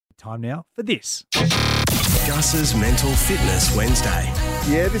time now for this. Gus's Mental Fitness Wednesday.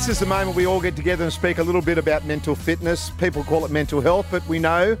 Yeah, this is the moment we all get together and speak a little bit about mental fitness. People call it mental health, but we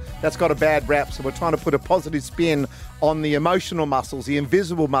know that's got a bad rap, so we're trying to put a positive spin on the emotional muscles, the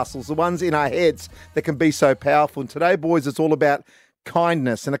invisible muscles, the ones in our heads that can be so powerful. And today, boys, it's all about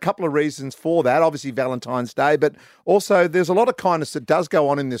kindness, and a couple of reasons for that. Obviously, Valentine's Day, but also there's a lot of kindness that does go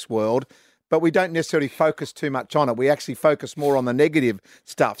on in this world, but we don't necessarily focus too much on it. We actually focus more on the negative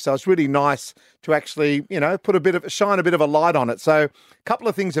stuff. So it's really nice to actually, shine a bit of a light on it. So a couple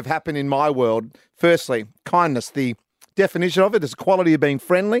of things have happened in my world. Firstly, kindness. The definition of it is the quality of being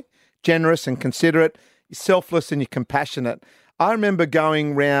friendly, generous and considerate, you're selfless and you're compassionate. I remember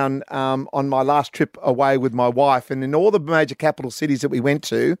going round on my last trip away with my wife, and in all the major capital cities that we went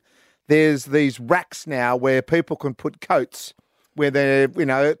to, there's these racks now where people can put coats, where they're,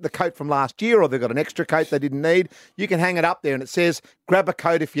 the coat from last year, or they've got an extra coat they didn't need. You can hang it up there and it says, grab a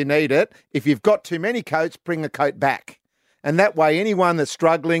coat if you need it. If you've got too many coats, bring a coat back. And that way, anyone that's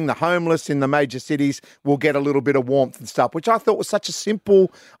struggling, the homeless in the major cities, will get a little bit of warmth and stuff, which I thought was such a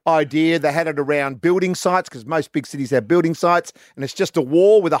simple idea. They had it around building sites, because most big cities have building sites, and it's just a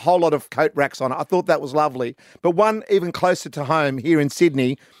wall with a whole lot of coat racks on it. I thought that was lovely. But one even closer to home here in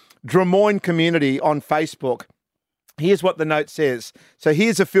Sydney, Drummoyne Community on Facebook. Here's what the note says. So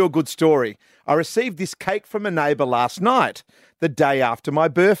here's a feel-good story. I received this cake from a neighbour last night, the day after my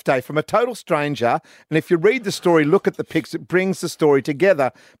birthday, from a total stranger. And if you read the story, look at the pics, it brings the story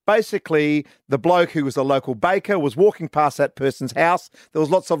together. Basically, the bloke who was a local baker was walking past that person's house. There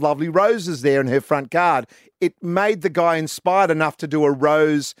was lots of lovely roses there in her front garden. It made the guy inspired enough to do a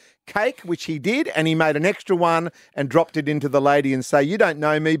rose cake, which he did, and he made an extra one and dropped it into the lady and say, you don't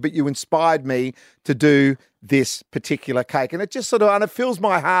know me, but you inspired me to do this particular cake. And it just and it fills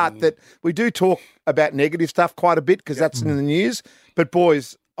my heart that we do talk about negative stuff quite a bit, because that's in the news. But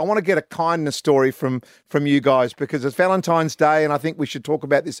boys, I want to get a kindness story from you guys, because it's Valentine's Day, and I think we should talk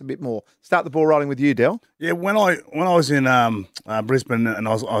about this a bit more. Start the ball rolling with you, Del. Yeah, when I was in Brisbane, and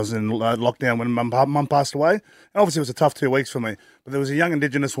I was in lockdown when my mum passed away, and obviously it was a tough 2 weeks for me, but there was a young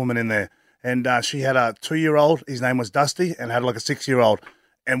Indigenous woman in there, and she had a 2-year-old, his name was Dusty, and had like a 6-year-old,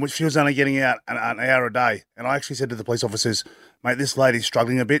 and she was only getting out an hour a day. And I actually said to the police officers, mate, this lady's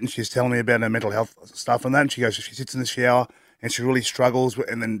struggling a bit, and she's telling me about her mental health stuff and that, and she goes, she sits in the shower, and she really struggles,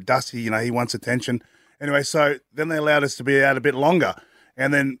 and then Dusty, he wants attention. Anyway, so then they allowed us to be out a bit longer,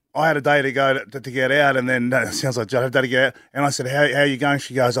 and then I had a day to go to get out, and then it sounds like I had a day to get out, and I said, how are you going?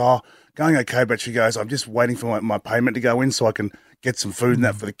 She goes, going okay, but she goes, I'm just waiting for my payment to go in so I can get some food and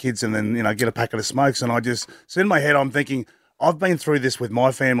that for the kids, and then, get a packet of smokes. And so in my head, I'm thinking, I've been through this with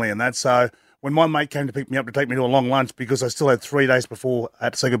my family and that, so when my mate came to pick me up to take me to a long lunch, because I still had 3 days before I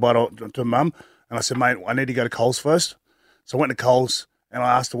had to say goodbye to Mum, and I said, mate, I need to go to Coles first. So I went to Coles and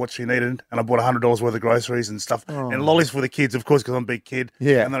I asked her what she needed, and I bought $100 worth of groceries and stuff, and lollies for the kids, of course, because I'm a big kid.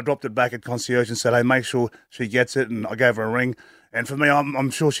 Yeah. And then I dropped it back at concierge and said, hey, make sure she gets it, and I gave her a ring. And for me, I'm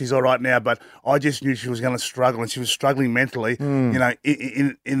sure she's all right now, but I just knew she was going to struggle, and she was struggling mentally,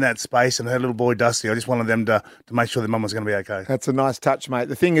 in that space. And her little boy, Dusty, I just wanted them to make sure their mum was going to be okay. That's a nice touch, mate.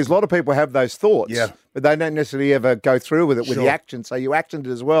 The thing is, a lot of people have those thoughts, but they don't necessarily ever go through with it, with the action. So you actioned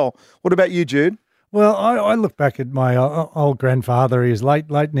it as well. What about you, Jude? Well, I look back at my old grandfather. He's late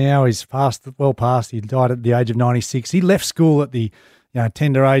now. He's well past. He died at the age of 96. He left school at the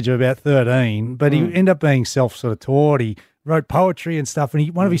tender age of about 13, but he ended up being self-taught. He wrote poetry and stuff,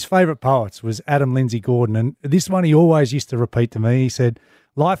 and one of his favourite poets was Adam Lindsay Gordon, and this one he always used to repeat to me. He said,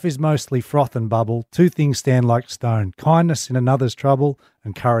 life is mostly froth and bubble. Two things stand like stone, kindness in another's trouble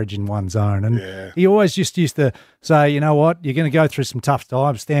and courage in one's own. And he always just used to say, you know what, you're going to go through some tough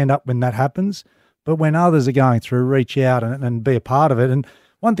times, stand up when that happens. But when others are going through, reach out and be a part of it. And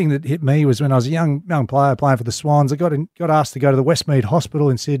one thing that hit me was when I was a young player playing for the Swans, I got asked to go to the Westmead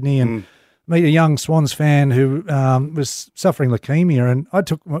Hospital in Sydney and meet a young Swans fan who was suffering leukemia. And I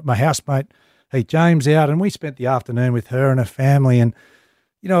took my housemate, Heath James, out, and we spent the afternoon with her and her family. And,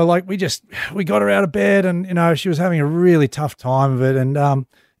 we got her out of bed, and, she was having a really tough time of it. And,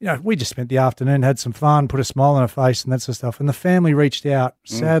 we just spent the afternoon, had some fun, put a smile on her face and that sort of stuff. And the family reached out,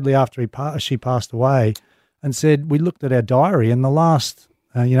 sadly, after she passed away, and said, we looked at our diary in the last,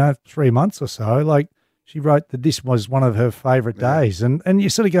 3 months or so, she wrote that this was one of her favourite days. And you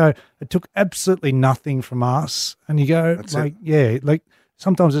sort of go, it took absolutely nothing from us. And you go,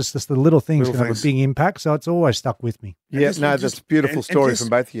 sometimes it's just the little things can have a big impact. So it's always stuck with me. Yeah, that's a beautiful story from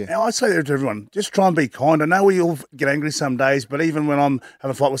both of you. I say that to everyone, just try and be kind. I know we all get angry some days, but even when I'm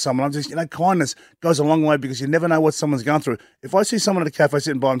having a fight with someone, I'm just, kindness goes a long way, because you never know what someone's going through. If I see someone at a cafe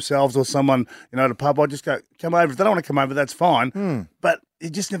sitting by themselves, or someone, at a pub, I just go, come over. If they don't want to come over, that's fine. But you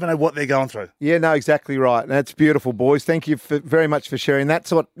just never know what they're going through. Yeah, no, exactly right. And that's beautiful, boys. Thank you very much for sharing.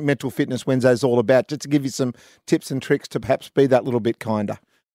 That's what Mental Fitness Wednesday is all about, just to give you some tips and tricks to perhaps be that little bit kinder.